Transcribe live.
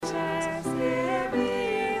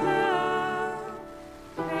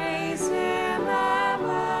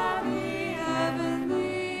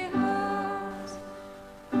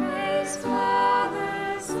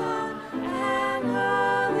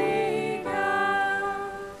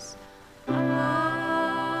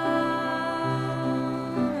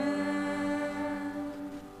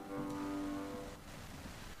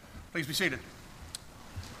Please be seated.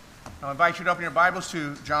 I'll invite you to open your Bibles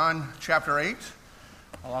to John chapter 8.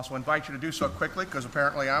 I'll also invite you to do so quickly because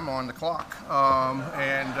apparently I'm on the clock.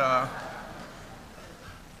 And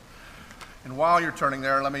while you're turning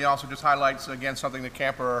there, let me also just highlight again something that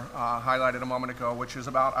Camper highlighted a moment ago, which is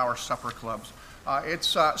about our supper clubs.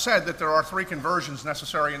 It's said that there are three conversions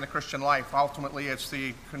necessary in the Christian life. Ultimately, it's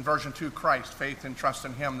the conversion to Christ, faith and trust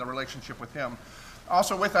in Him, the relationship with Him.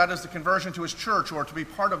 Also with that is the conversion to His church, or to be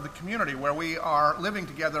part of the community where we are living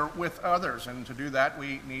together with others. And to do that,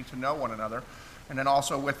 we need to know one another. And then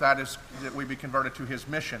also with that is that we be converted to His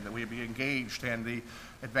mission, that we be engaged in the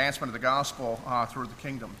advancement of the gospel through the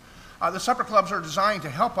kingdom. The supper clubs are designed to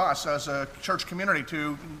help us as a church community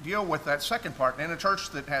to deal with that second part. In a church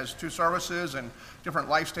that has two services and different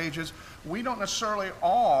life stages, we don't necessarily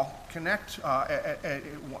all connect at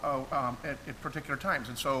particular times.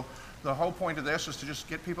 And so the whole point of this is to just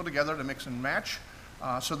get people together to mix and match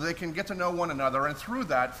so that they can get to know one another. And through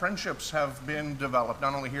that, friendships have been developed,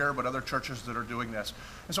 not only here, but other churches that are doing this.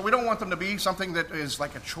 And so we don't want them to be something that is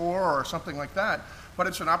like a chore or something like that, but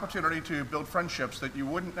it's an opportunity to build friendships that you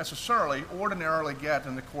wouldn't necessarily ordinarily get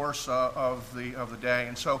in the course of the day.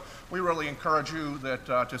 And so we really encourage you that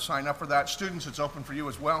to sign up for that. Students, it's open for you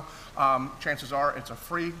as well. Chances are it's a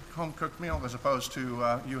free home-cooked meal as opposed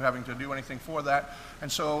to you having to do anything for that.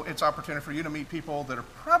 And so it's opportunity for you to meet people that are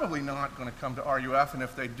probably not going to come to RUF, and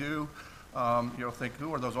if they do, you'll think,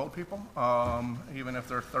 who are those old people, even if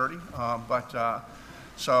they're 30.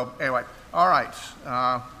 So anyway, all right.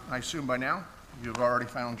 I assume by now you've already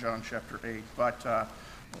found John chapter 8, but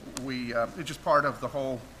it's just part of the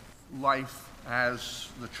whole life as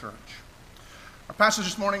the church. Our passage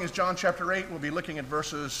this morning is John chapter 8. We'll be looking at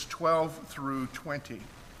verses 12 through 20.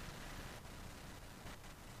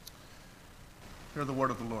 Hear the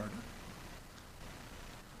word of the Lord.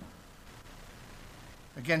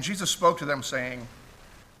 Again, Jesus spoke to them, saying,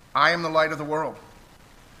 I am the light of the world.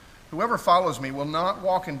 Whoever follows me will not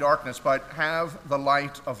walk in darkness, but have the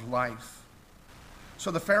light of life.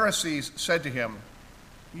 So the Pharisees said to him,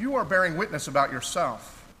 You are bearing witness about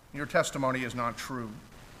yourself. Your testimony is not true.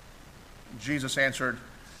 Jesus answered,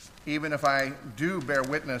 Even if I do bear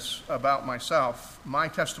witness about myself, my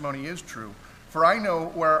testimony is true. For I know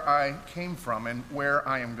where I came from and where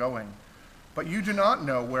I am going. But you do not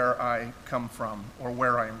know where I come from or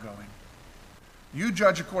where I am going. You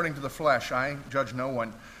judge according to the flesh. I judge no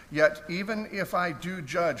one. Yet even if I do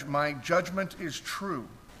judge, my judgment is true.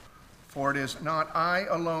 For it is not I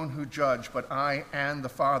alone who judge, but I and the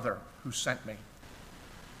Father who sent me.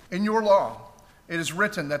 In your law, it is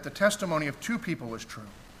written that the testimony of two people is true.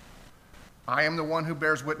 I am the one who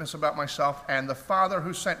bears witness about myself, and the Father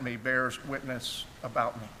who sent me bears witness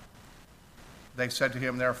about me. They said to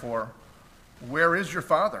him, therefore, Where is your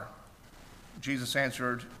Father? Jesus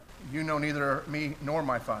answered, You know neither me nor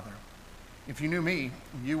my Father. If you knew me,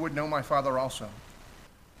 you would know my Father also.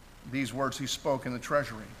 These words he spoke in the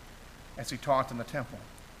treasury, as he taught in the temple.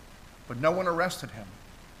 But no one arrested him,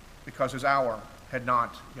 because his hour had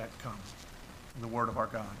not yet come. The word of our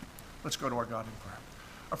God. Let's go to our God in prayer.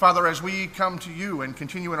 Our Father, as we come to you and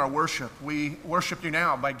continue in our worship, we worship you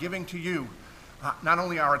now by giving to you not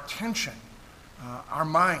only our attention, our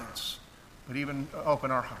minds, but even open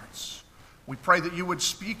our hearts. We pray that you would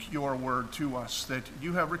speak your word to us that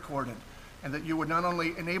you have recorded, and that you would not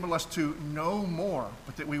only enable us to know more,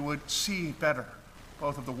 but that we would see better,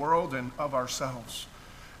 both of the world and of ourselves.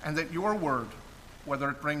 And that your word, whether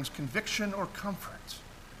it brings conviction or comfort,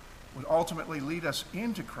 would ultimately lead us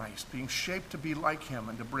into Christ, being shaped to be like him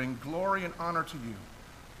and to bring glory and honor to you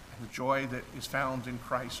and the joy that is found in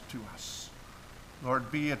Christ to us.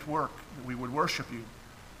 Lord, be at work that we would worship you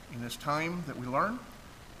in this time that we learn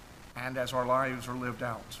and as our lives are lived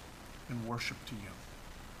out in worship to you.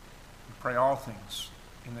 We pray all things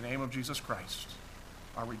in the name of Jesus Christ,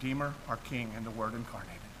 our Redeemer, our King, and the Word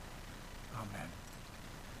incarnated. Amen.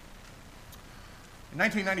 In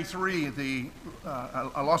 1993,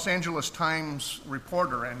 a Los Angeles Times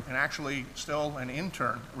reporter, and actually still an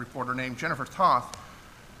intern reporter named Jennifer Toth,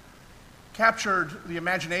 captured the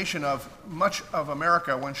imagination of much of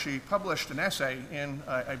America when she published an essay in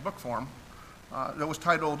a book form that was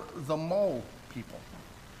titled The Mole People.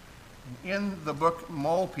 In the book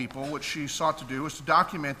Mole People, what she sought to do was to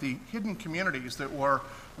document the hidden communities that were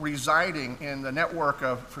residing in the network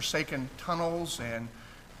of forsaken tunnels and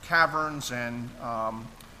caverns and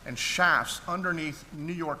shafts underneath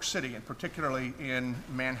New York City, and particularly in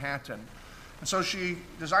Manhattan. And so she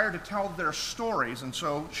desired to tell their stories, and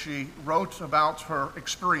so she wrote about her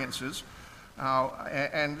experiences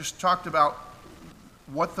and just talked about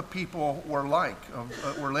what the people were like,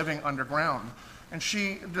 were living underground. And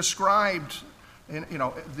she described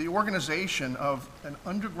the organization of an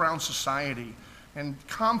underground society and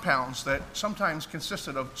compounds that sometimes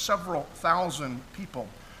consisted of several thousand people.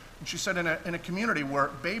 And she said in a community where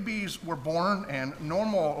babies were born and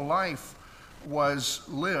normal life was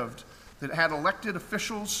lived, that had elected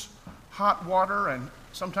officials, hot water, and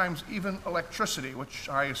sometimes even electricity, which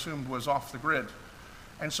I assumed was off the grid.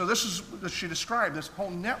 And so she described this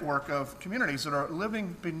whole network of communities that are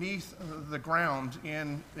living beneath the ground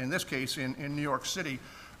in this case, in New York City,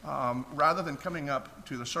 rather than coming up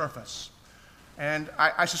to the surface. And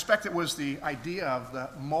I suspect it was the idea of the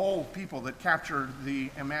mole people that captured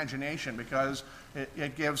the imagination, because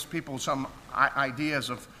it gives people some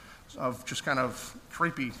ideas of just kind of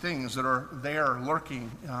creepy things that are there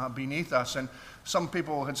lurking beneath us. And some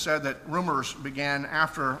people had said that rumors began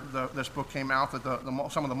after this book came out that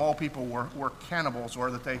some of the mole people were cannibals, or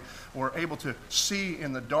that they were able to see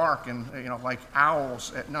in the dark and like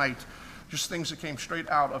owls at night, just things that came straight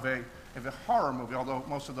out of a horror movie, although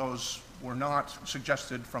most of those were not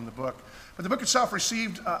suggested from the book. But the book itself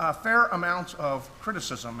received a fair amount of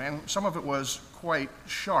criticism, and some of it was quite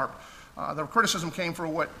sharp. The criticism came for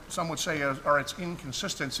what some would say are its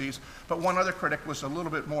inconsistencies, but one other critic was a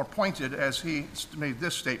little bit more pointed as he made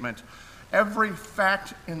this statement: "Every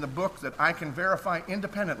fact in the book that I can verify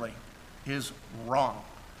independently is wrong."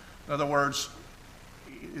 In other words,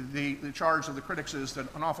 the charge of the critics is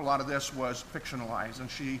that an awful lot of this was fictionalized,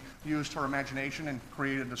 and she used her imagination and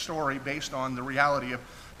created a story based on the reality of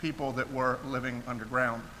people that were living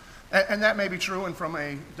underground. And that may be true, and from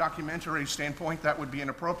a documentary standpoint, that would be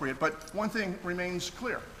inappropriate. But one thing remains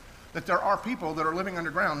clear, that there are people that are living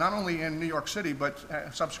underground, not only in New York City, but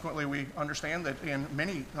subsequently we understand that in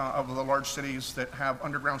many of the large cities that have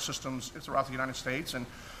underground systems throughout the United States, and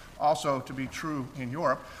also to be true in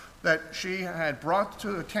Europe, that she had brought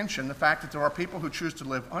to attention the fact that there are people who choose to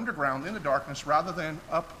live underground in the darkness rather than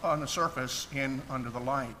up on the surface under the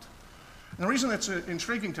light. And the reason that's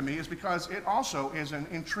intriguing to me is because it also is an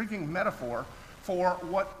intriguing metaphor for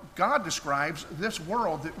what God describes this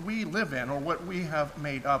world that we live in, or what we have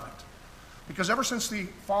made of it. Because ever since the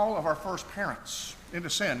fall of our first parents into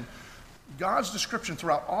sin, God's description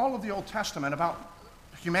throughout all of the Old Testament about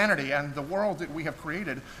humanity and the world that we have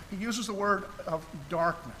created, he uses the word of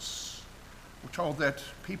darkness. We're told that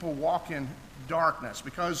people walk in darkness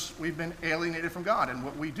because we've been alienated from God, and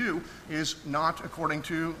what we do is not according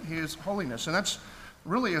to his holiness. And that's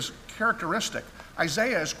really is characteristic.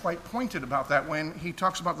 Isaiah is quite pointed about that when he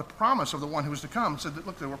talks about the promise of the one who is to come. He said that,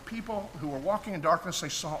 look, there were people who were walking in darkness, they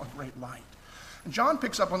saw a great light. And John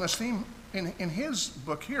picks up on this theme in his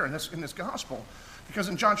book here, in this gospel, because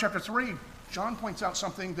in John chapter 3, John points out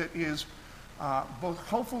something that is both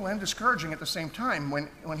hopeful and discouraging at the same time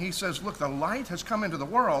when he says, look, the light has come into the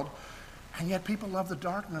world, and yet people love the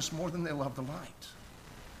darkness more than they love the light.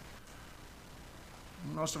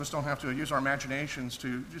 Most of us don't have to use our imaginations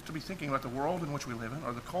to be thinking about the world in which we live in,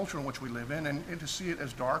 or the culture in which we live in, and to see it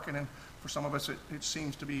as dark, and then for some of us it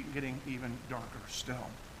seems to be getting even darker still.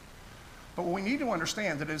 But what we need to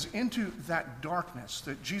understand that is into that darkness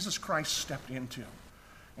that Jesus Christ stepped into.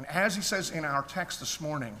 And as he says in our text this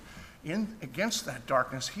morning, against that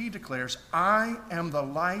darkness, he declares, I am the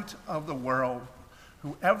light of the world.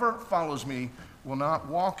 Whoever follows me will not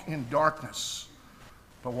walk in darkness,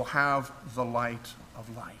 but will have the light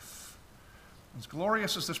of life. As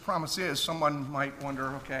glorious as this promise is, someone might wonder,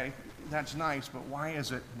 okay, that's nice, but why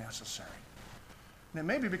is it necessary? And it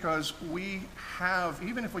may be because we have,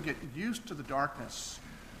 even if we get used to the darkness,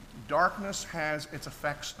 darkness has its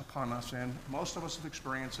effects upon us, and most of us have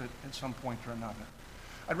experienced it at some point or another.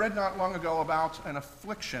 I read not long ago about an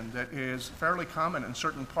affliction that is fairly common in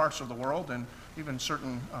certain parts of the world, and even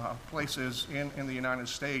certain places in the United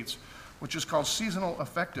States, which is called seasonal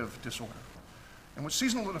affective disorder. And what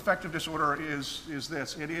seasonal affective disorder is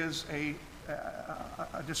this. It is a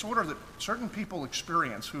disorder that certain people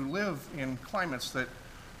experience who live in climates that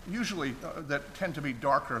usually that tend to be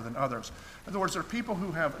darker than others. In other words, there are people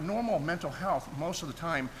who have normal mental health most of the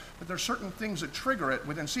time, but there are certain things that trigger it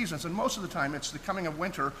within seasons, and most of the time it's the coming of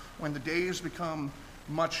winter when the days become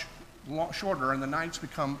much shorter and the nights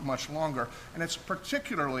become much longer. And it's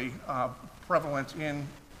particularly prevalent in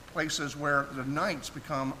places where the nights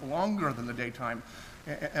become longer than the daytime.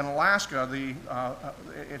 In Alaska,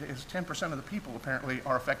 it is 10% of the people apparently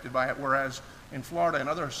are affected by it, whereas in Florida and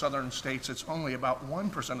other southern states, it's only about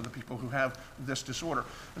 1% of the people who have this disorder.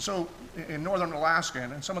 And so in northern Alaska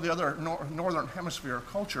and in some of the other northern hemisphere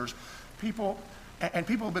cultures, people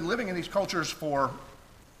have been living in these cultures for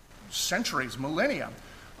centuries, millennia,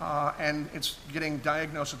 and it's getting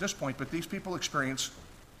diagnosed at this point, but these people experience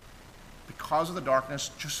because of the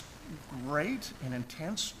darkness, just great and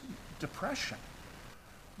intense depression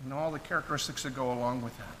and all the characteristics that go along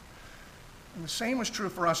with that. And the same is true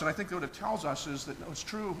for us, and I think that what it tells us is that what's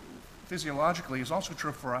true physiologically is also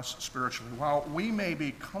true for us spiritually. While we may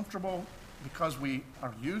be comfortable because we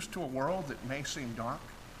are used to a world that may seem dark,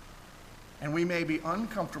 and we may be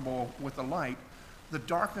uncomfortable with the light, the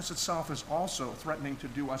darkness itself is also threatening to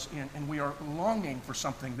do us in, and we are longing for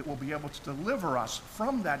something that will be able to deliver us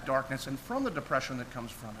from that darkness and from the depression that comes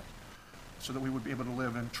from it, so that we would be able to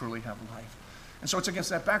live and truly have life. And so it's against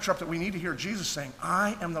that backdrop that we need to hear Jesus saying,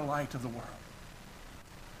 I am the light of the world.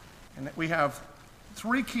 And that we have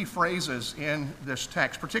three key phrases in this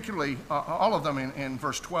text, particularly all of them in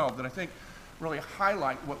verse 12, that I think really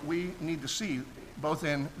highlight what we need to see, both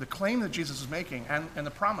in the claim that Jesus is making and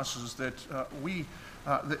the promises that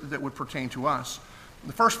that would pertain to us.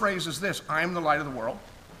 The first phrase is this: I am the light of the world.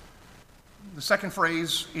 The second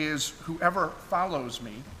phrase is whoever follows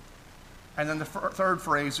me. And then the third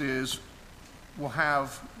phrase is will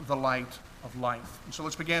have the light of life. And so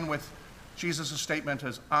let's begin with Jesus' statement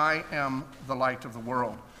as I am the light of the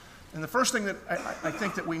world. And the first thing that I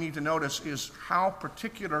think that we need to notice is how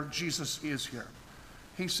particular Jesus is here.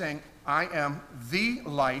 He's saying, I am the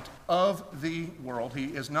light of the world. He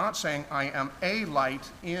is not saying, I am a light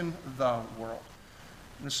in the world.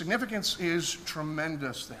 And the significance is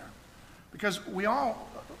tremendous there. Because we all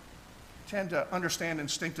tend to understand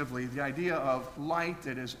instinctively the idea of light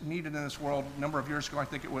that is needed in this world. A number of years ago, I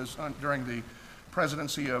think it was during the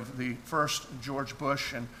presidency of the first George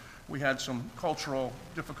Bush, and we had some cultural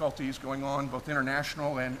difficulties going on, both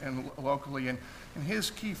international and locally, and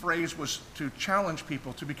his key phrase was to challenge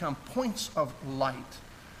people to become points of light.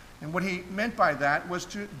 And what he meant by that was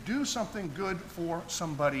to do something good for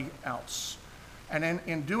somebody else. And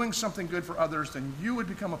in doing something good for others, then you would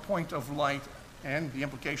become a point of light, and the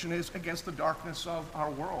implication is against the darkness of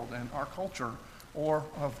our world and our culture or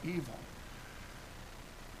of evil.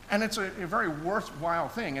 And it's a very worthwhile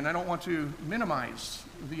thing, and I don't want to minimize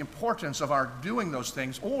the importance of our doing those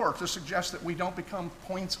things or to suggest that we don't become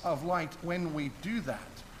points of light when we do that.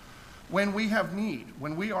 When we have need,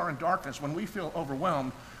 when we are in darkness, when we feel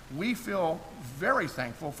overwhelmed, we feel very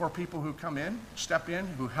thankful for people who come in, step in,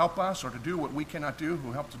 who help us or to do what we cannot do,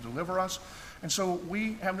 who help to deliver us. And so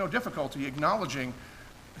we have no difficulty acknowledging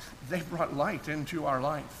they brought light into our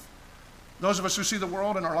life. Those of us who see the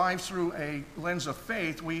world and our lives through a lens of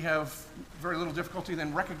faith, we have very little difficulty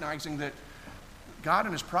then recognizing that God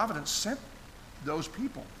in his providence sent those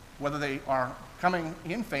people, whether they are coming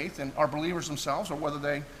in faith and are believers themselves, or whether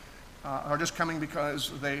they are just coming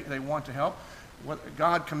because they want to help.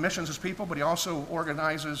 God commissions his people, but he also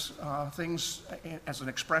organizes things as an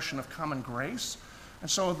expression of common grace. And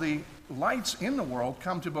so the lights in the world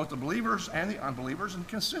come to both the believers and the unbelievers and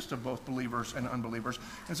consist of both believers and unbelievers.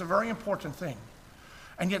 It's a very important thing.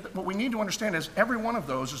 And yet what we need to understand is every one of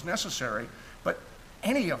those is necessary, but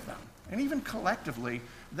any of them, and even collectively,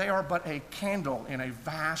 they are but a candle in a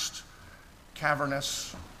vast,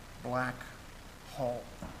 cavernous, black hole.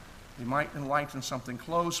 They might enlighten something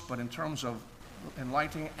close, but in terms of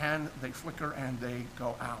enlightening, and they flicker and they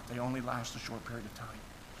go out. They only last a short period of time.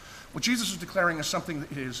 What Jesus is declaring is something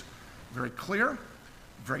that is very clear,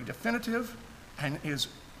 very definitive, and is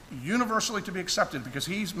universally to be accepted because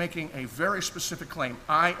he's making a very specific claim.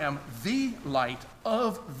 I am the light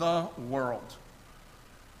of the world.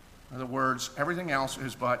 In other words, everything else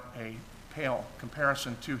is but a pale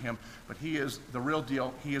comparison to him, but he is the real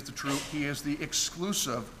deal. He is the true. He is the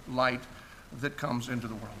exclusive light that comes into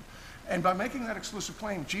the world. And by making that exclusive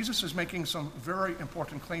claim, Jesus is making some very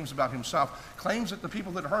important claims about himself, claims that the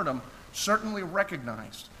people that heard him certainly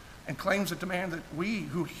recognized, and claims that demand that we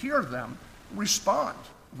who hear them respond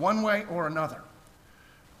one way or another.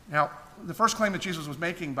 Now, the first claim that Jesus was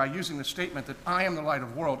making by using the statement that I am the light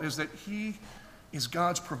of the world is that he is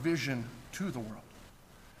God's provision to the world.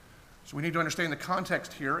 So we need to understand the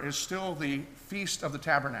context here is still the Feast of the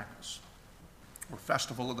Tabernacles, or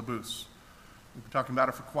Festival of the Booths. We've been talking about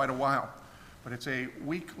it for quite a while, but it's a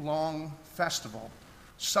week-long festival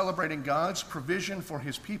celebrating God's provision for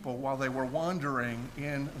his people while they were wandering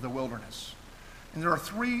in the wilderness. And there are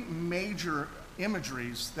three major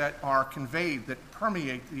imageries that are conveyed that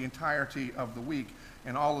permeate the entirety of the week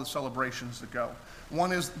and all of the celebrations that go.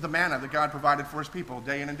 One is the manna that God provided for his people.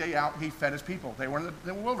 Day in and day out, he fed his people. They were in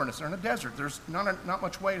the wilderness. They're in the desert. There's not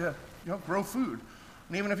much way to grow food.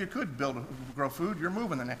 And even if you could grow food, you're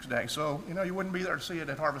moving the next day. So, you wouldn't be there to see it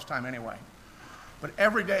at harvest time anyway. But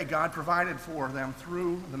every day, God provided for them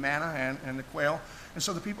through the manna and the quail. And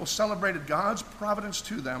so the people celebrated God's providence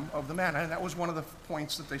to them of the manna. And that was one of the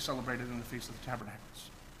points that they celebrated in the Feast of the Tabernacles.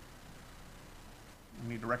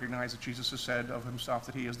 We need to recognize that Jesus has said of himself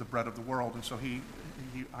that he is the bread of the world, and so he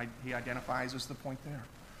identifies as the point there.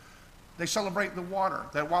 They celebrate the water,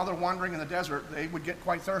 that while they're wandering in the desert, they would get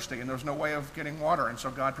quite thirsty, and there was no way of getting water, and so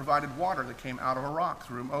God provided water that came out of a rock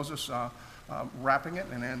through Moses wrapping it,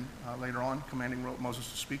 and then later on commanding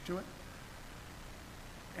Moses to speak to it.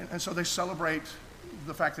 And so they celebrate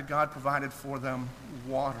the fact that God provided for them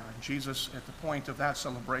water. And Jesus, at the point of that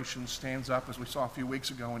celebration, stands up, as we saw a few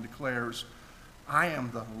weeks ago, and declares, I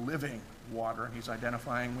am the living water, and he's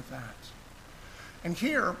identifying with that. And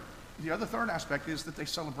here, the other third aspect is that they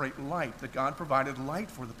celebrate light, that God provided light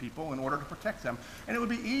for the people in order to protect them. And it would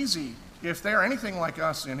be easy, if they're anything like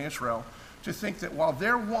us in Israel, to think that while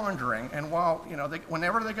they're wandering and while,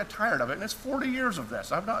 whenever they get tired of it, and it's 40 years of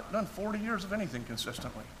this. I've not done 40 years of anything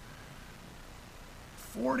consistently.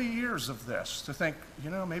 40 years of this, to think,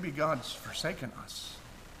 maybe God's forsaken us.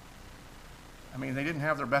 I mean, they didn't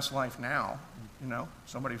have their best life now,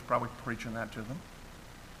 Somebody's probably preaching that to them.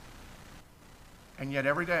 And yet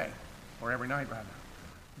every day, or every night rather,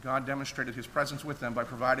 God demonstrated his presence with them by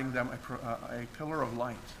providing them a pillar of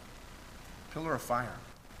light, pillar of fire.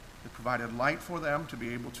 It provided light for them to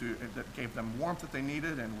be able to, that gave them warmth that they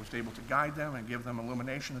needed and was able to guide them and give them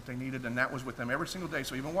illumination that they needed, and that was with them every single day.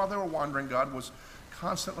 So even while they were wandering, God was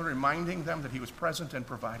constantly reminding them that he was present and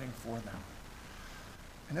providing for them.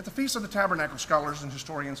 And at the Feast of the Tabernacle, scholars and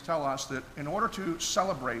historians tell us that in order to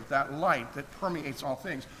celebrate that light that permeates all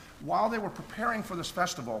things, while they were preparing for this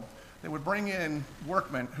festival, they would bring in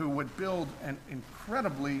workmen who would build an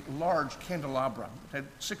incredibly large candelabra. It had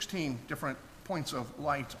 16 different points of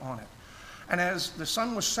light on it. And as the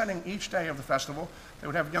sun was setting each day of the festival, they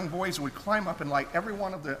would have young boys who would climb up and light every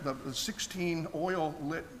one of the 16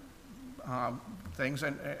 oil-lit things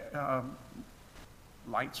and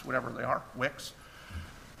lights, whatever they are, wicks.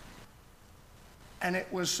 And it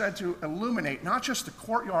was said to illuminate not just the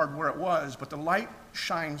courtyard where it was, but the light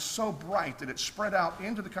shined so bright that it spread out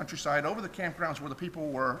into the countryside, over the campgrounds where the people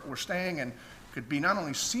were staying, and could be not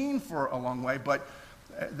only seen for a long way, but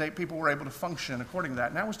people were able to function according to that.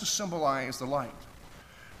 And that was to symbolize the light.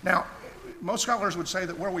 Now, most scholars would say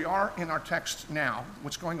that where we are in our text now,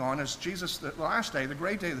 what's going on is Jesus, the last day, the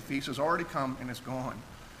great day of the feast, has already come and is gone.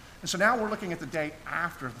 And so now we're looking at the day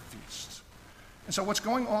after the feast. And so what's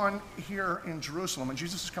going on here in Jerusalem, and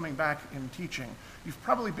Jesus is coming back and teaching, you've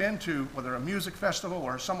probably been to whether a music festival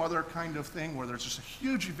or some other kind of thing where there's just a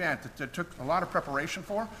huge event that took a lot of preparation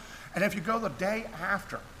for. And if you go the day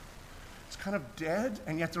after, it's kind of dead,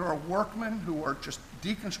 and yet there are workmen who are just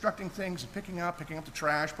deconstructing things and picking up the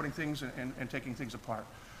trash, putting things and taking things apart.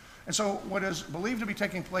 And so what is believed to be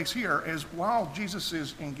taking place here is while Jesus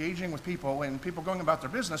is engaging with people and people going about their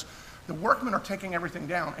business, the workmen are taking everything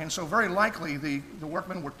down. And so very likely the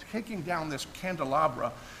workmen were taking down this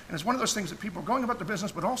candelabra. And it's one of those things that people are going about their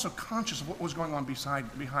business, but also conscious of what was going on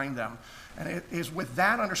behind them. And it is with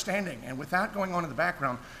that understanding and with that going on in the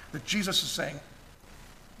background that Jesus is saying,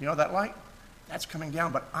 that light? That's coming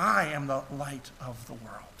down, but I am the light of the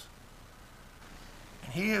world.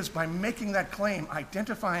 And he is, by making that claim,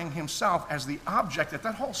 identifying himself as the object that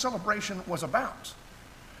whole celebration was about.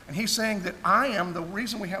 And he's saying that I am the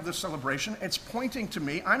reason we have this celebration. It's pointing to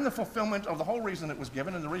me. I'm the fulfillment of the whole reason it was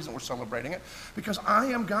given and the reason we're celebrating it, because I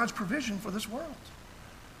am God's provision for this world.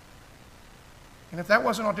 And if that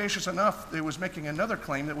wasn't audacious enough, it was making another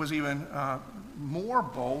claim that was even more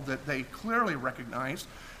bold, that they clearly recognized,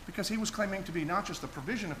 because he was claiming to be not just the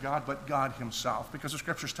provision of God, but God himself. Because the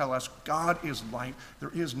scriptures tell us God is light.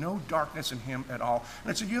 There is no darkness in him at all. And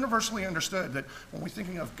it's universally understood that when we're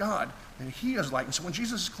thinking of God, that he is light. And so when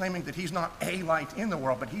Jesus is claiming that he's not a light in the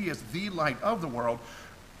world, but he is the light of the world,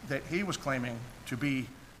 that he was claiming to be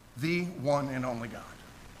the one and only God.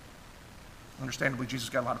 Understandably, Jesus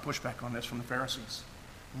got a lot of pushback on this from the Pharisees.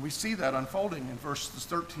 And we see that unfolding in verses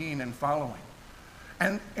 13 and following.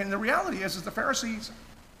 And the reality is the Pharisees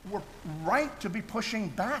were right to be pushing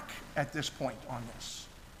back at this point on this.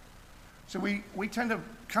 So we tend to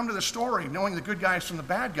come to the story knowing the good guys from the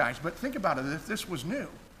bad guys, but think about it, if this was new.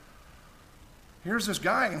 Here's this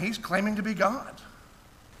guy, and he's claiming to be God.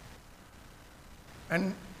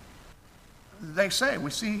 And they say, we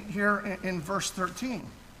see here in verse 13,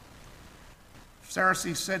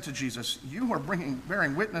 Pharisees said to Jesus, you are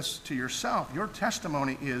bearing witness to yourself. Your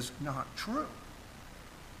testimony is not true.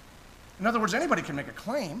 In other words, anybody can make a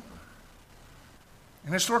claim.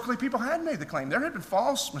 And historically, people had made the claim. There had been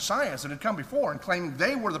false messiahs that had come before and claimed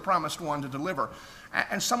they were the promised one to deliver.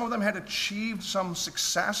 And some of them had achieved some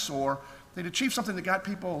success, or they'd achieved something that got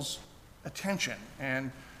people's attention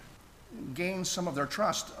and gained some of their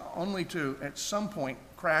trust, only to, at some point,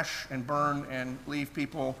 crash and burn and leave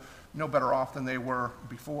people no better off than they were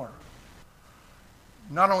before.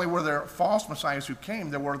 Not only were there false messiahs who came,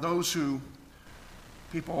 there were those who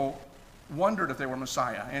people wondered if they were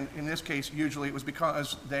Messiah. And in this case, usually it was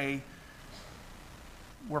because they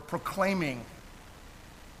were proclaiming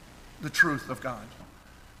the truth of God.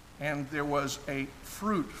 And there was a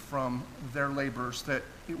fruit from their labors that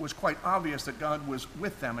it was quite obvious that God was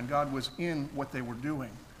with them and God was in what they were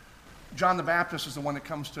doing. John the Baptist is the one that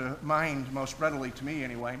comes to mind most readily, to me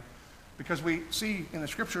anyway, because we see in the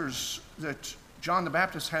scriptures that John the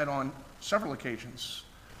Baptist had on several occasions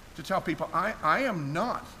to tell people, I am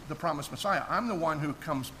not the promised Messiah. I'm the one who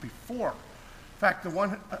comes before. In fact,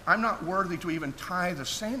 I'm not worthy to even tie the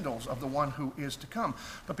sandals of the one who is to come.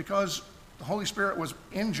 But because the Holy Spirit was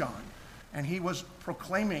in John, and he was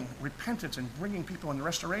proclaiming repentance and bringing people into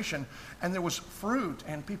restoration, and there was fruit,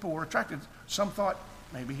 and people were attracted, some thought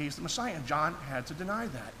maybe he's the Messiah, and John had to deny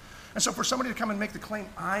that. And so for somebody to come and make the claim,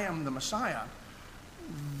 I am the Messiah,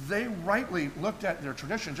 they rightly looked at their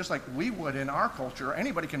tradition, just like we would in our culture.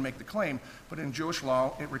 Anybody can make the claim, but in Jewish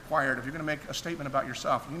law, it required, if you're going to make a statement about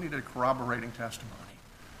yourself, you need a corroborating testimony.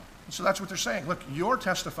 And so that's what they're saying. Look, you're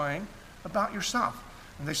testifying about yourself.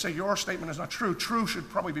 And they say your statement is not true. True should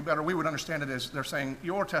probably be better. We would understand it as they're saying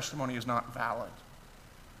your testimony is not valid.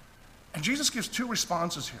 And Jesus gives two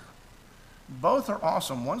responses here. Both are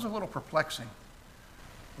awesome. One's a little perplexing.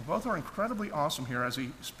 But both are incredibly awesome here as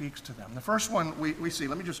he speaks to them. The first one we see,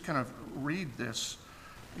 let me just kind of read this,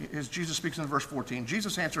 is Jesus speaks in verse 14.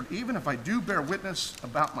 Jesus answered, even if I do bear witness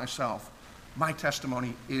about myself, my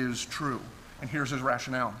testimony is true. And here's his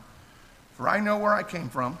rationale. For I know where I came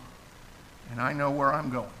from, and I know where I'm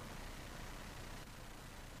going.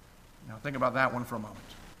 Now think about that one for a moment.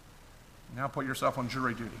 Now put yourself on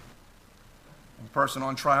jury duty. And the person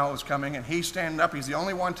on trial is coming, and he's standing up. He's the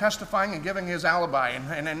only one testifying and giving his alibi.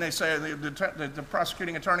 And then they say, the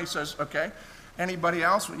prosecuting attorney says, okay, anybody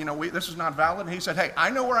else? This is not valid. And he said, hey, I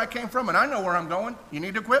know where I came from, and I know where I'm going. You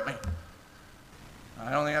need to acquit me.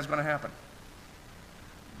 I don't think that's going to happen.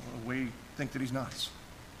 We think that he's nuts.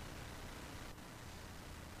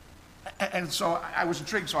 And so I was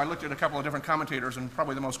intrigued, so I looked at a couple of different commentators, and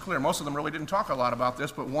probably the most clear. Most of them really didn't talk a lot about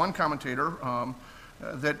this, but one commentator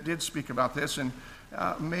that did speak about this and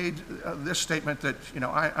made this statement that,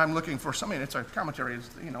 I'm looking for something. It's a commentary.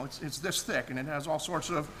 It's this thick, and it has all sorts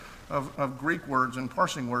of Greek words and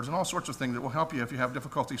parsing words and all sorts of things that will help you if you have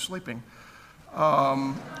difficulty sleeping.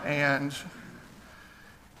 And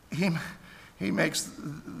he makes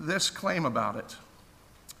this claim about it.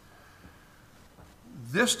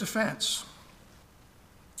 This defense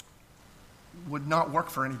would not work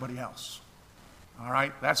for anybody else. All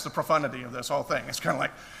right? That's the profundity of this whole thing. It's kind of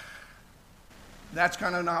like, that's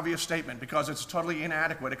kind of an obvious statement because it's totally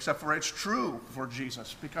inadequate, except for it's true for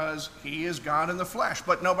Jesus because he is God in the flesh,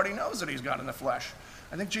 but nobody knows that he's God in the flesh.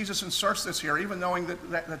 I think Jesus inserts this here, even knowing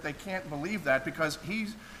that they can't believe that, because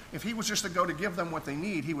if he was just to go to give them what they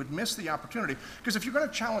need, he would miss the opportunity. Because if you're going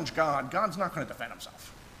to challenge God, God's not going to defend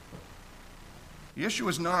himself. The issue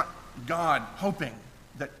is not God hoping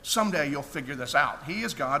that someday you'll figure this out. He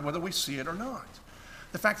is God whether we see it or not.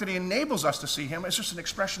 The fact that he enables us to see him is just an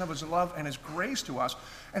expression of his love and his grace to us.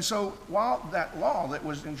 And so while that law that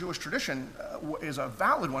was in Jewish tradition is a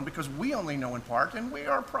valid one because we only know in part and we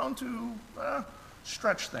are prone to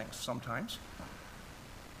stretch things sometimes,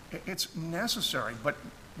 it's necessary. But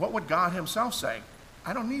what would God himself say?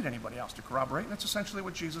 I don't need anybody else to corroborate. And that's essentially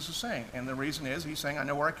what Jesus is saying. And the reason is he's saying, I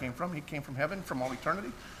know where I came from. He came from heaven from all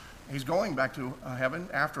eternity. He's going back to heaven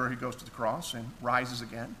after he goes to the cross and rises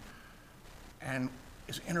again and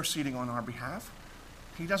is interceding on our behalf.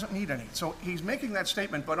 He doesn't need any. So he's making that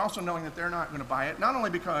statement, but also knowing that they're not going to buy it, not only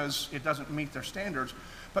because it doesn't meet their standards,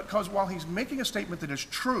 but because while he's making a statement that is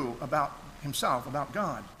true about himself, about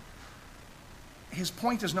God, his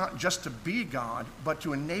point is not just to be God, but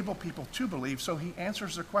to enable people to believe. So he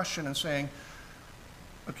answers their question and saying,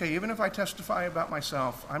 okay, even if I testify about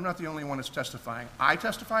myself, I'm not the only one that's testifying. I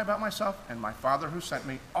testify about myself, and my Father who sent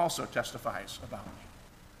me also testifies about me.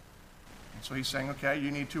 And so he's saying, okay,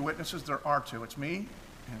 you need two witnesses. There are two. It's me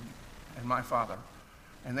and my Father.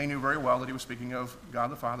 And they knew very well that he was speaking of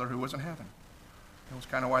God the Father who was in heaven. It was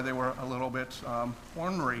kind of why they were a little bit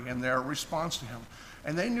ornery in their response to him.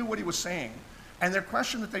 And they knew what he was saying. And their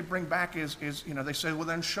question that they bring back is they say, well,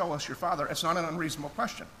 then show us your Father. It's not an unreasonable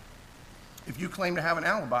question. If you claim to have an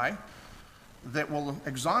alibi that will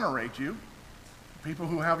exonerate you, people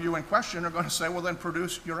who have you in question are going to say, well, then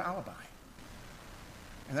produce your alibi.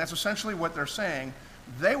 And that's essentially what they're saying.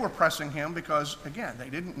 They were pressing him because, again, they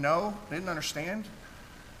didn't know, they didn't understand.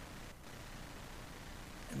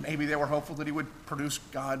 And maybe they were hopeful that he would produce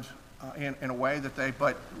God in a way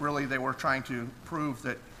but really they were trying to prove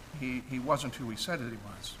that he wasn't who he said that he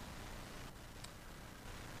was.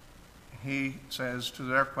 He says to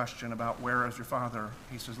their question about where is your Father,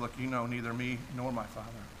 he says, look, you know neither me nor my Father.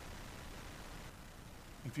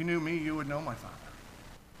 If you knew me, you would know my Father.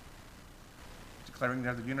 Declaring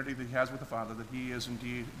there the unity that he has with the Father, that he is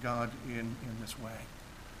indeed God in this way.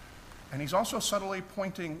 And he's also subtly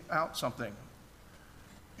pointing out something,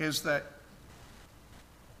 is that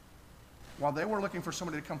while they were looking for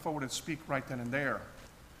somebody to come forward and speak right then and there,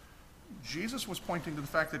 Jesus was pointing to the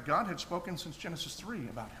fact that God had spoken since Genesis 3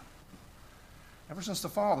 about him. Ever since the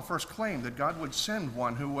fall, the first claim that God would send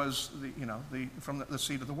one who was from the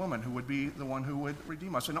seed of the woman, who would be the one who would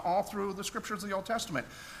redeem us. And all through the scriptures of the Old Testament,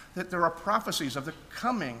 that there are prophecies of the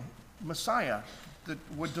coming Messiah that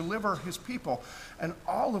would deliver his people, and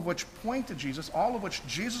all of which point to Jesus, all of which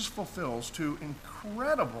Jesus fulfills against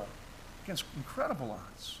incredible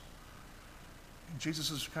odds. And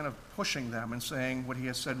Jesus is kind of pushing them and saying what he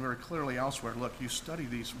has said very clearly elsewhere. Look, you study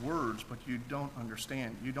these words, but you don't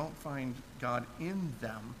understand. You don't find God in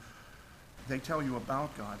them. They tell you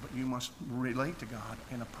about God, but you must relate to God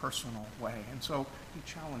in a personal way. And so he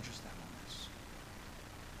challenges them on this.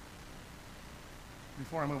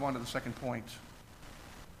 Before I move on to the second point,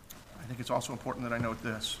 I think it's also important that I note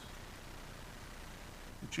this.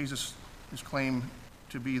 That Jesus is claimed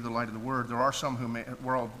to be the light of the world. There are some who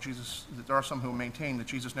maintain that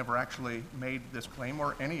Jesus never actually made this claim,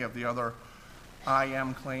 or any of the other I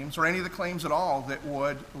am claims, or any of the claims at all that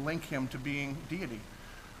would link him to being deity.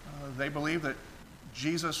 They believe that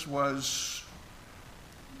Jesus was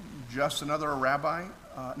just another rabbi,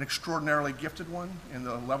 an extraordinarily gifted one in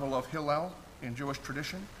the level of Hillel in Jewish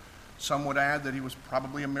tradition. Some would add that he was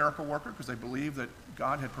probably a miracle worker, because they believed that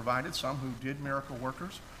God had provided some who did miracle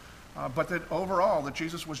workers. But that overall, that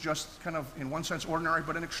Jesus was just kind of, in one sense, ordinary,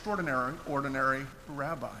 but an ordinary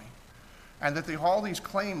rabbi. And that all these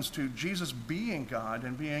claims to Jesus being God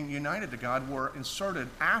and being united to God were inserted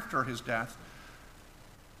after his death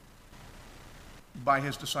by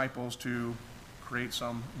his disciples to create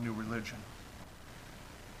some new religion.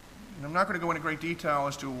 And I'm not going to go into great detail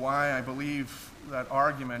as to why I believe that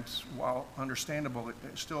argument, while understandable, it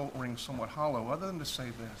still rings somewhat hollow, other than to say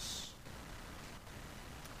this.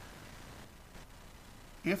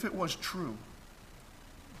 If it was true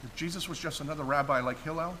that Jesus was just another rabbi like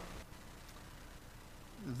Hillel,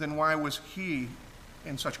 then why was he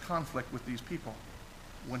in such conflict with these people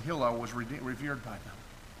when Hillel was revered by them?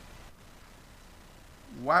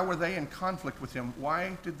 Why were they in conflict with him?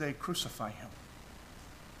 Why did they crucify him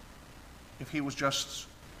if he was just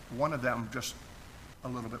one of them, just a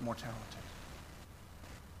little bit more talented?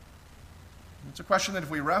 It's a question that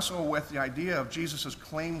if we wrestle with the idea of Jesus'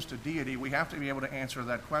 claims to deity, we have to be able to answer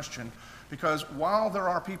that question, because while there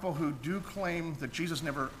are people who do claim that Jesus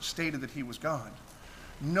never stated that he was God,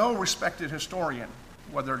 no respected historian,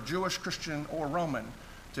 whether Jewish, Christian, or Roman,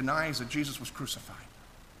 denies that Jesus was crucified.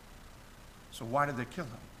 So why did they kill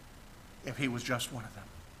him if he was just one of them?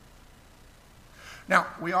 Now,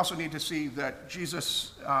 we also need to see that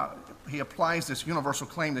Jesus, he applies this universal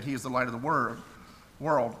claim that he is the light of the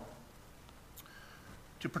world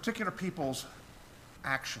to particular people's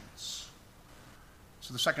actions.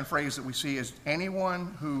 So the second phrase that we see is,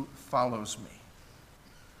 anyone who follows me.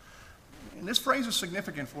 And this phrase is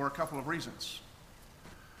significant for a couple of reasons.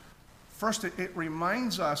 First, it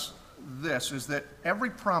reminds us this, is that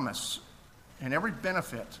every promise and every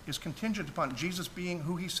benefit is contingent upon Jesus being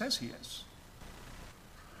who he says he is.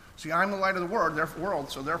 See, I'm the light of the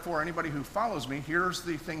world, so therefore anybody who follows me, here's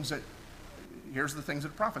the things that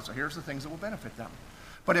prophets say, here's the things that will benefit them.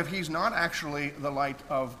 But if he's not actually the light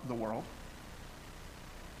of the world,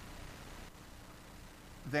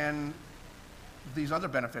 then these other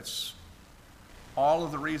benefits, all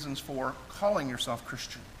of the reasons for calling yourself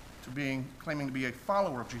Christian, claiming to be a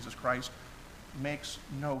follower of Jesus Christ, makes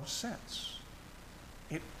no sense.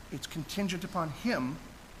 It's contingent upon him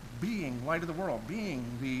being light of the world, being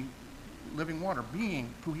the living water,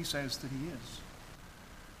 being who he says that he is.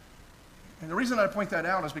 And the reason I point that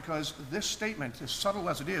out is because this statement, as subtle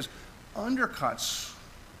as it is, undercuts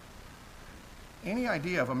any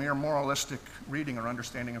idea of a mere moralistic reading or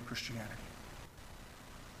understanding of Christianity.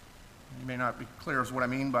 You may not be clear as what I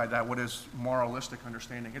mean by that. What is moralistic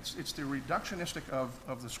understanding? It's the reductionistic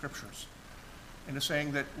of the scriptures into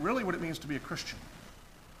saying that really what it means to be a Christian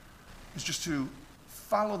is just to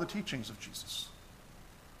follow the teachings of Jesus,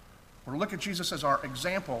 or look at Jesus as our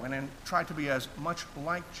example and then try to be as much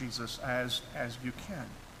like Jesus as you can.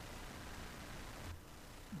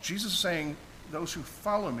 Jesus is saying, those who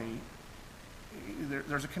follow me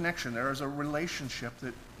there's a connection, there is a relationship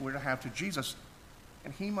that we're to have to Jesus,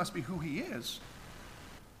 and he must be who he is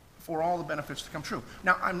for all the benefits to come true.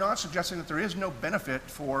 Now, I'm not suggesting that there is no benefit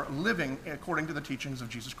for living according to the teachings of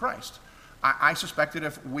Jesus Christ. I suspect that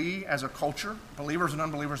if we as a culture, believers and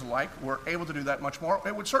unbelievers alike, were able to do that much more,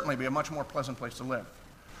 it would certainly be a much more pleasant place to live.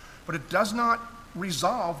 But it does not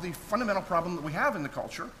resolve the fundamental problem that we have in the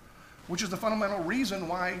culture, which is the fundamental reason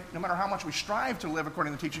why, no matter how much we strive to live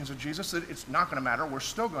according to the teachings of Jesus, that it's not going to matter, we're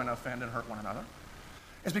still going to offend and hurt one another.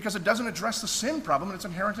 It's because it doesn't address the sin problem that's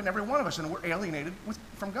inherent in every one of us, and we're alienated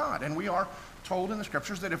from God. And we are told in the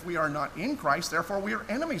scriptures that if we are not in Christ, therefore we are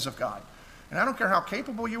enemies of God. And I don't care how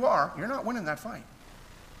capable you are, you're not winning that fight.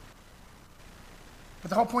 But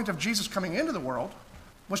the whole point of Jesus coming into the world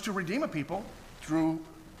was to redeem a people through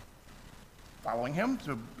following him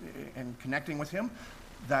and connecting with him,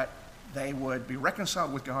 that they would be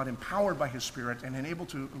reconciled with God, empowered by his Spirit, and enabled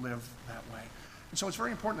to live that way. And so it's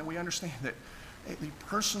very important that we understand that the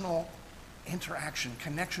personal interaction,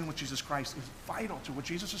 connection with Jesus Christ is vital to what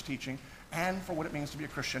Jesus is teaching and for what it means to be a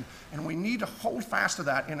Christian. And we need to hold fast to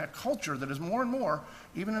that in a culture that is more and more,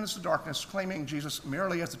 even in its darkness, claiming Jesus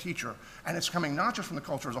merely as the teacher. And it's coming not just from the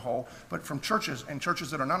culture as a whole, but from churches, and churches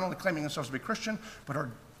that are not only claiming themselves to be Christian, but are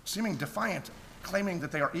seeming defiant, claiming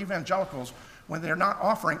that they are evangelicals when they're not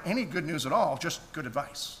offering any good news at all, just good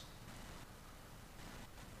advice.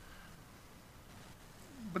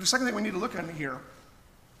 But the second thing we need to look at here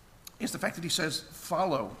is the fact that he says,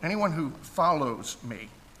 follow. Anyone who follows me.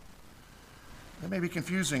 That may be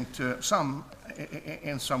confusing to some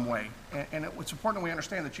in some way. And it's important that we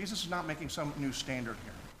understand that Jesus is not making some new standard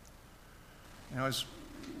here. You know, as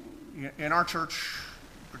in our church,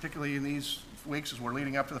 particularly in these weeks as we're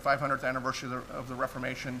leading up to the 500th anniversary of the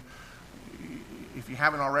Reformation, if you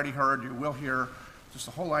haven't already heard, you will hear just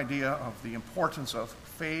the whole idea of the importance of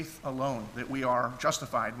faith alone, that we are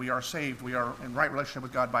justified, we are saved, we are in right relationship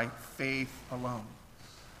with God by faith alone.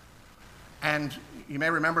 And you may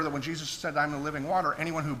remember that when Jesus said, I'm the living water,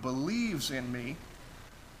 anyone who believes in me,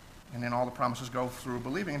 and then all the promises go through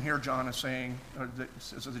believing. And here John is saying,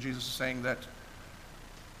 that Jesus is saying that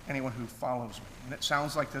anyone who follows me. And it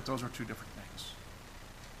sounds like that those are two different things.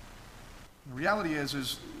 The reality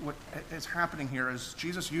is what is happening here is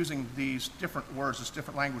Jesus using these different words, this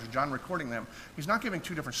different language, John recording them. He's not giving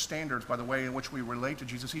two different standards by the way in which we relate to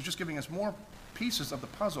Jesus. He's just giving us more pieces of the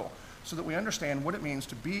puzzle so that we understand what it means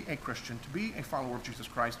to be a Christian, to be a follower of Jesus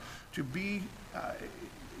Christ, to be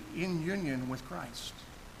in union with Christ.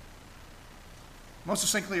 Most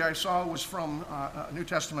succinctly I saw was from New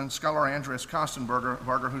Testament scholar Andreas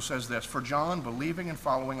Kostenberger, who says this: for John, believing and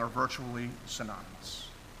following are virtually synonymous.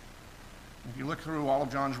 If you look through all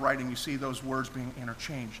of John's writing, you see those words being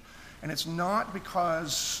interchanged. And it's not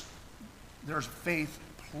because there's faith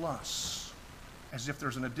plus, as if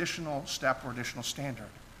there's an additional step or additional standard,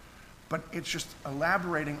 but it's just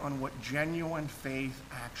elaborating on what genuine faith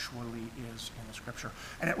actually is in the Scripture.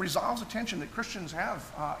 And it resolves a tension that Christians have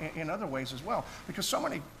in other ways as well, because so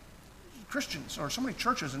many Christians or so many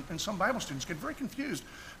churches and some Bible students get very confused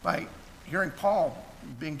by hearing Paul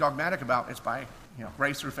being dogmatic about it's by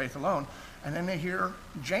grace through faith alone, and then they hear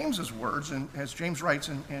James's words, and as James writes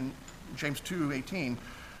in James 2:18,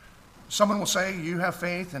 someone will say, you have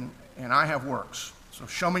faith and I have works. So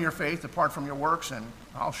show me your faith apart from your works, and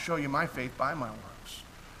I'll show you my faith by my works.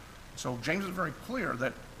 So James is very clear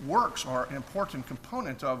that works are an important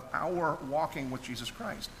component of our walking with Jesus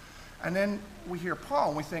Christ. And then we hear Paul,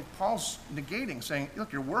 and we think Paul's negating, saying,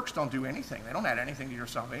 look, your works don't do anything. They don't add anything to your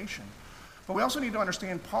salvation. But we also need to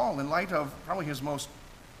understand Paul in light of probably his most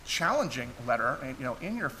challenging letter,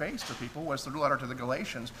 in your face to people, was the letter to the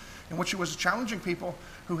Galatians, in which he was challenging people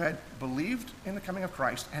who had believed in the coming of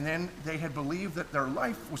Christ, and then they had believed that their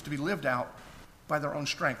life was to be lived out by their own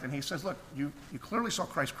strength. And he says, look, you clearly saw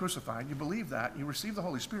Christ crucified, you believe that, you received the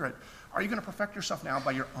Holy Spirit. Are you going to perfect yourself now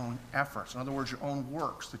by your own efforts? In other words, your own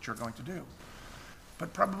works that you're going to do.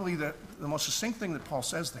 But probably the most succinct thing that Paul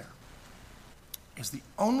says there is the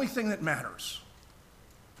only thing that matters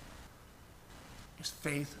is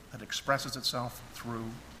faith that expresses itself through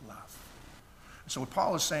love. So what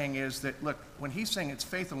Paul is saying is that, look, when he's saying it's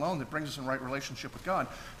faith alone that brings us in right relationship with God,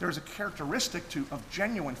 there is a characteristic of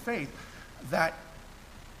genuine faith that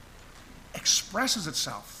expresses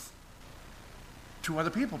itself to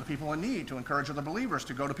other people, to people in need, to encourage other believers,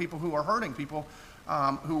 to go to people who are hurting, people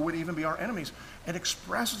who would even be our enemies. It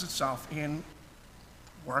expresses itself in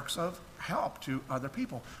works of help to other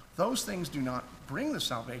people. Those things do not bring the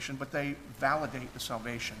salvation, but they validate the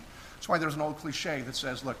salvation. That's why there's an old cliche that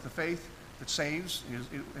says, look, the faith that saves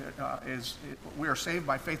we are saved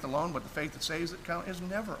by faith alone, but the faith that saves is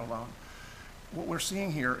never alone. what we're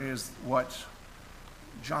seeing here is what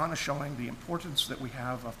John is showing, the importance that we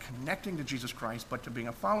have of connecting to Jesus Christ, but to being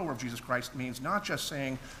a follower of Jesus Christ means not just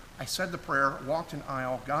saying, I said the prayer, walked an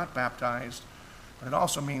aisle, got baptized, but it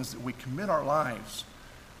also means that we commit our lives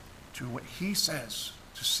to what he says,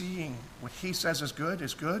 to seeing what he says is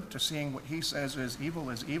good, to seeing what he says is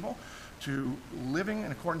evil, to living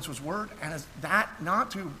in accordance with his word, and is that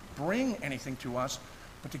not to bring anything to us,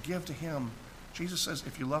 but to give to him. Jesus says,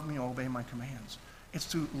 if you love me, obey my commands. It's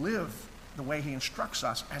to live the way he instructs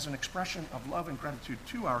us as an expression of love and gratitude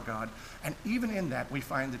to our God. And even in that, we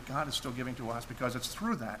find that God is still giving to us, because it's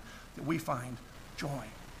through that that we find joy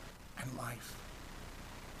and life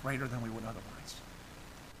greater than we would otherwise.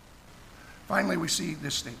 Finally, we see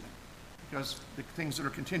this statement, because the things that are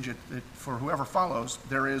contingent, that for whoever follows,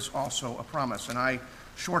 there is also a promise. And I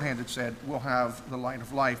shorthanded said, we'll have the light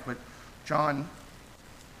of life, but John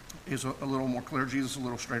is a little more clear, Jesus a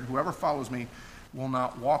little straighter. Whoever follows me will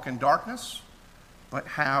not walk in darkness, but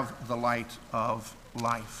have the light of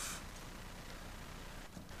life.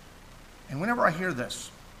 And whenever I hear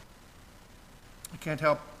this, I can't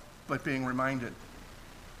help but being reminded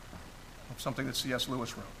of something that C.S.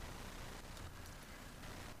 Lewis wrote.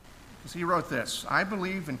 Because he wrote this: I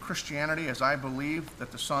believe in Christianity as I believe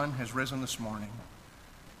that the sun has risen this morning,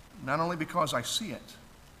 not only because I see it,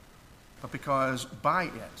 but because by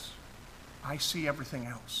it I see everything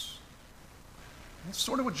else. And it's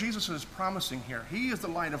sort of what Jesus is promising here. He is the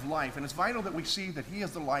light of life, and it's vital that we see that he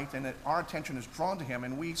is the light and that our attention is drawn to him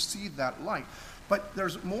and we see that light. But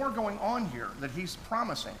there's more going on here that he's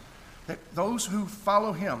promising. That those who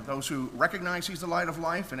follow him, those who recognize he's the light of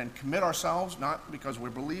life and then commit ourselves, not because we're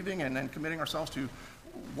believing and then committing ourselves to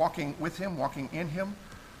walking with him, walking in him,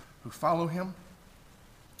 who follow him,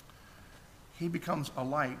 he becomes a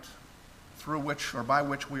light through which or by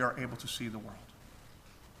which we are able to see the world.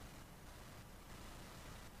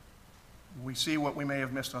 We see what we may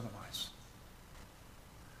have missed otherwise.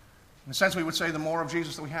 In a sense, we would say the more of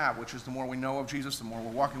Jesus that we have, which is the more we know of Jesus, the more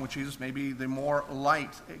we're walking with Jesus, maybe the more light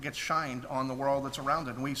it gets shined on the world that's around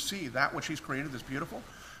it. And we see that which he's created is beautiful.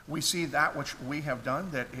 We see that which we have done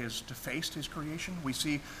that is defaced his creation. We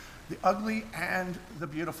see the ugly and the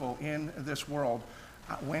beautiful in this world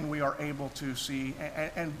when we are able to see,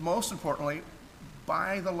 and most importantly,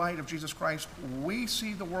 by the light of Jesus Christ, we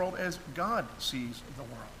see the world as God sees the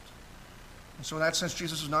world. And so in that sense,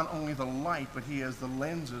 Jesus is not only the light, but he is the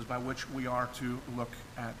lenses by which we are to look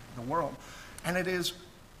at the world. And it is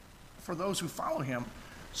for those who follow him,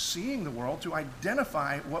 seeing the world, to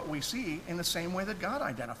identify what we see in the same way that God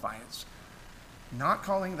identifies. Not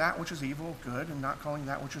calling that which is evil good, and not calling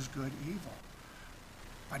that which is good evil.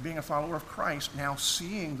 By being a follower of Christ, now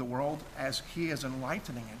seeing the world as he is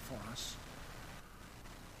enlightening it for us,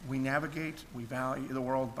 we navigate, we value the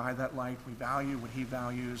world by that light, we value what he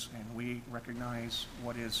values, and we recognize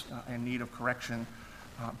what is in need of correction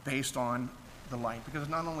based on the light. Because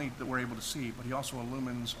not only that we're able to see, but he also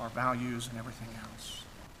illumines our values and everything else.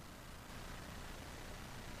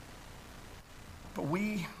 But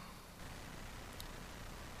we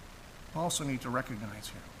also need to recognize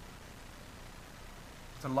here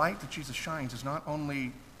the light that Jesus shines is not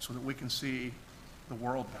only so that we can see the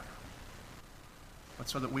world better, but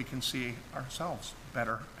so that we can see ourselves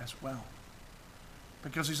better as well.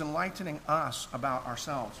 Because he's enlightening us about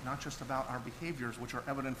ourselves, not just about our behaviors, which are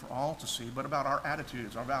evident for all to see, but about our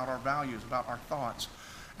attitudes, about our values, about our thoughts.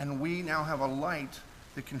 And we now have a light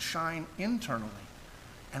that can shine internally,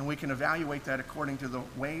 and we can evaluate that according to the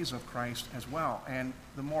ways of Christ as well. And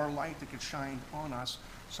the more light that gets shined on us,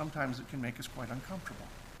 sometimes it can make us quite uncomfortable.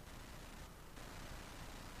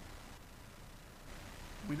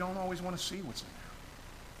 We don't always want to see what's in there.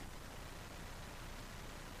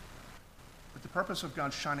 But the purpose of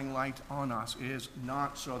God shining light on us is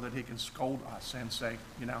not so that he can scold us and say,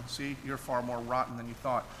 see, you're far more rotten than you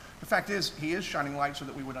thought. The fact is, he is shining light so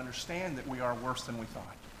that we would understand that we are worse than we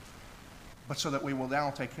thought. But so that we will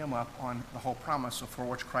now take him up on the whole promise for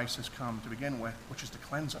which Christ has come to begin with, which is to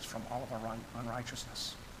cleanse us from all of our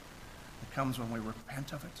unrighteousness. It comes when we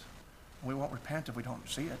repent of it. We won't repent if we don't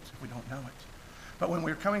see it, if we don't know it. But when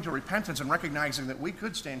we're coming to repentance and recognizing that we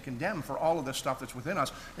could stand condemned for all of this stuff that's within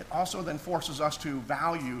us, it also then forces us to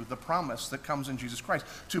value the promise that comes in Jesus Christ,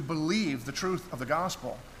 to believe the truth of the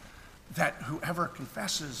gospel, that whoever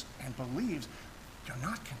confesses and believes, you're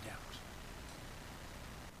not condemned.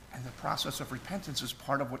 And the process of repentance is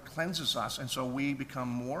part of what cleanses us. And so we become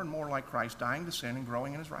more and more like Christ, dying to sin and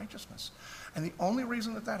growing in his righteousness. And the only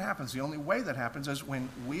reason that happens, the only way that happens, is when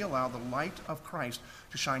we allow the light of Christ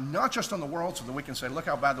to shine not just on the world so that we can say, look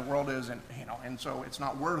how bad the world is, and so it's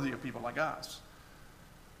not worthy of people like us.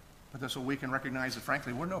 but so we can recognize that,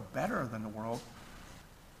 frankly, we're no better than the world.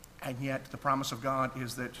 And yet the promise of God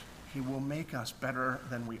is that he will make us better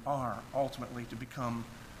than we are, ultimately to become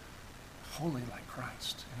holy like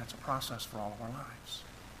Christ. And that's a process for all of our lives.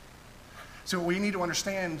 So what we need to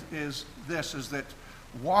understand is this, is that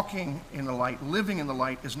walking in the light, living in the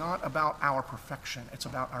light, is not about our perfection. It's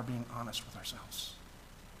about our being honest with ourselves.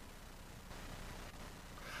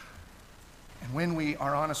 And when we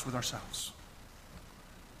are honest with ourselves,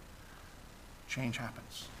 change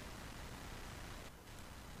happens.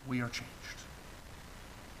 We are changed.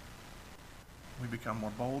 We become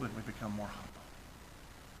more bold and we become more humble.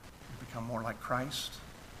 We become more like Christ,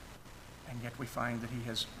 and yet we find that he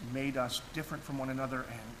has made us different from one another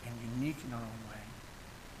and unique in our own way.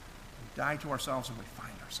 We die to ourselves and we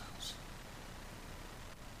find ourselves.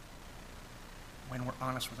 When we're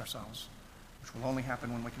honest with ourselves, which will only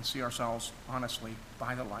happen when we can see ourselves honestly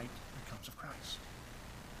by the light that comes of Christ.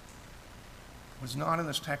 It was not in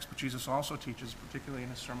this text, but Jesus also teaches, particularly in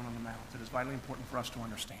his Sermon on the Mount, that is vitally important for us to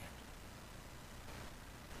understand,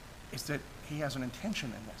 is that he has an intention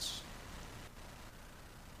in this.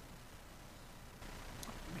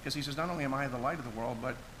 Because he says, not only am I the light of the world,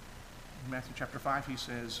 but in Matthew chapter 5, he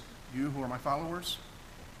says, you who are my followers,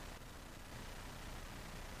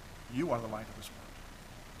 you are the light of this world.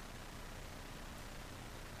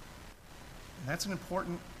 And that's an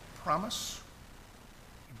important promise,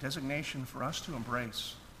 a designation for us to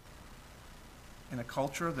embrace in a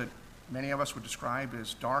culture that many of us would describe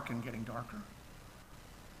as dark and getting darker.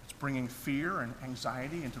 It's bringing fear and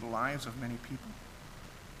anxiety into the lives of many people,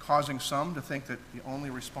 causing some to think that the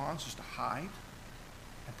only response is to hide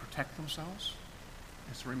and protect themselves.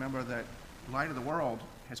 Is to remember that light of the world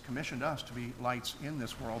has commissioned us to be lights in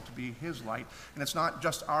this world, to be his light. And it's not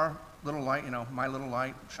just our little light, my little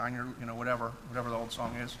light, shine your, whatever the old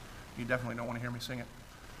song is. You definitely don't want to hear me sing it.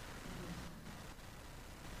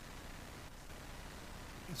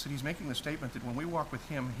 It's that he's making the statement that when we walk with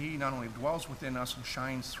him, he not only dwells within us and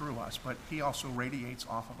shines through us, but he also radiates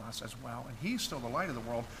off of us as well. And he's still the light of the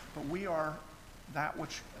world, but we are that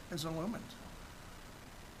which is illumined.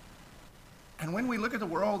 And when we look at the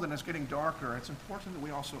world and it's getting darker, it's important that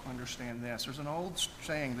we also understand this. There's an old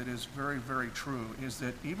saying that is very, very true, is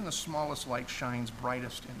that even the smallest light shines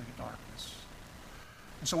brightest in the darkness.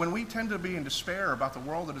 And so when we tend to be in despair about the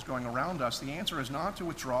world that is going around us, the answer is not to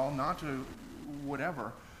withdraw, not to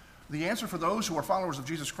whatever. The answer for those who are followers of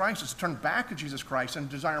Jesus Christ is to turn back to Jesus Christ and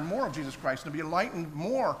desire more of Jesus Christ and to be enlightened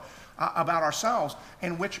more about ourselves,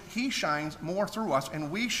 in which he shines more through us and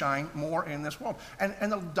we shine more in this world.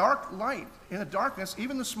 And the dark light, in the darkness,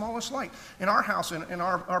 even the smallest light. In our house, in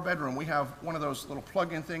our bedroom, we have one of those little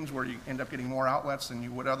plug-in things where you end up getting more outlets than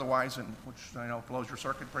you would otherwise, and which blows your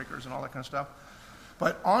circuit breakers and all that kind of stuff.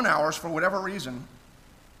 But on ours, for whatever reason,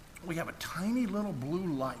 we have a tiny little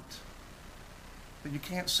blue light that you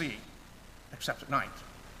can't see except at night,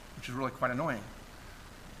 which is really quite annoying.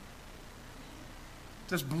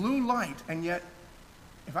 This blue light, and yet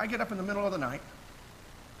if I get up in the middle of the night,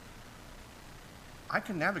 I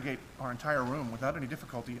can navigate our entire room without any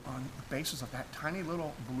difficulty on the basis of that tiny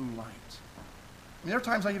little blue light. I mean, there are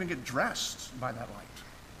times I even get dressed by that light.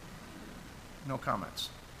 No comments.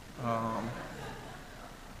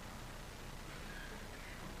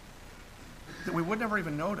 That we would never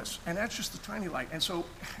even notice. And that's just the tiny light. And so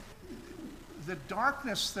the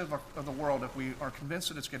darkness of the world, if we are convinced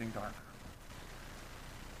that it's getting darker,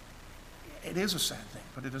 it is a sad thing,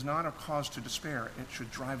 but it is not a cause to despair. It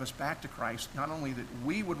should drive us back to Christ, not only that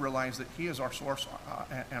we would realize that he is our source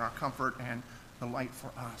and our comfort and the light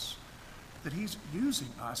for us, that he's using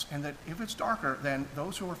us, and that if it's darker, then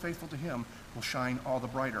those who are faithful to him will shine all the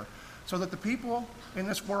brighter. So that the people in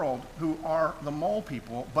this world who are the mole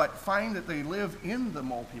people, but find that they live in the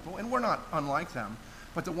mole people, and we're not unlike them,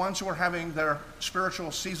 but the ones who are having their spiritual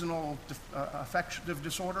seasonal affective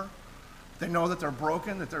disorder, they know that they're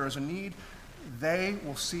broken, that there is a need, they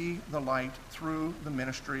will see the light through the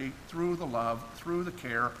ministry, through the love, through the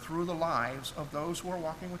care, through the lives of those who are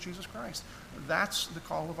walking with Jesus Christ. That's the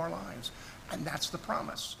call of our lives. And that's the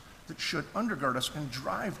promise that should undergird us and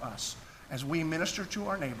drive us as we minister to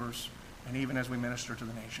our neighbors and even as we minister to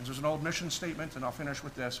the nations. There's an old mission statement, and I'll finish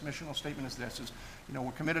with this. Missional statement is this,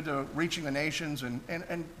 we're committed to reaching the nations,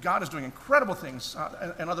 and God is doing incredible things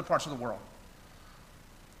in other parts of the world.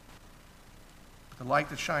 But the light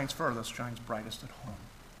that shines furthest shines brightest at home.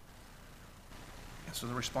 And so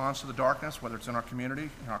the response to the darkness, whether it's in our community,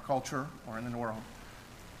 in our culture, or in the world,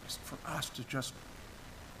 is for us to just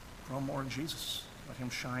grow more in Jesus. Let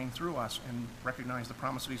him shine through us and recognize the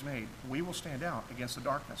promise that he's made. We will stand out against the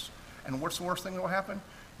darkness. And what's the worst thing that will happen?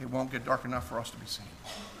 It won't get dark enough for us to be seen.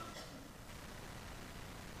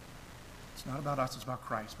 It's not about us, it's about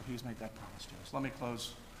Christ, but he's made that promise to us. Let me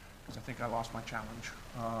close, because I think I lost my challenge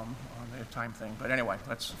on the time thing. But anyway,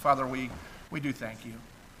 Father, we do thank you.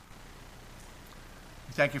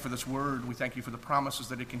 We thank you for this word. We thank you for the promises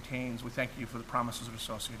that it contains. We thank you for the promises that are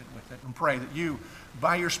associated with it. And pray that you,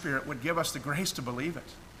 by your Spirit, would give us the grace to believe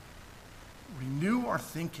it. Renew our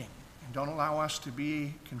thinking, and don't allow us to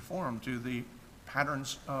be conformed to the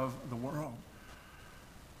patterns of the world.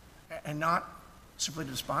 And not simply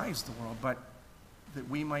to despise the world, but that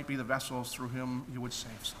we might be the vessels through whom you would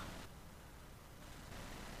save some.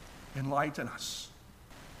 Enlighten us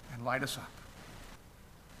and light us up.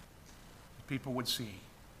 That people would see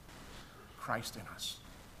Christ in us.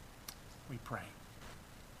 We pray.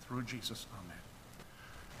 Through Jesus, amen.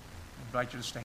 I invite you to stand.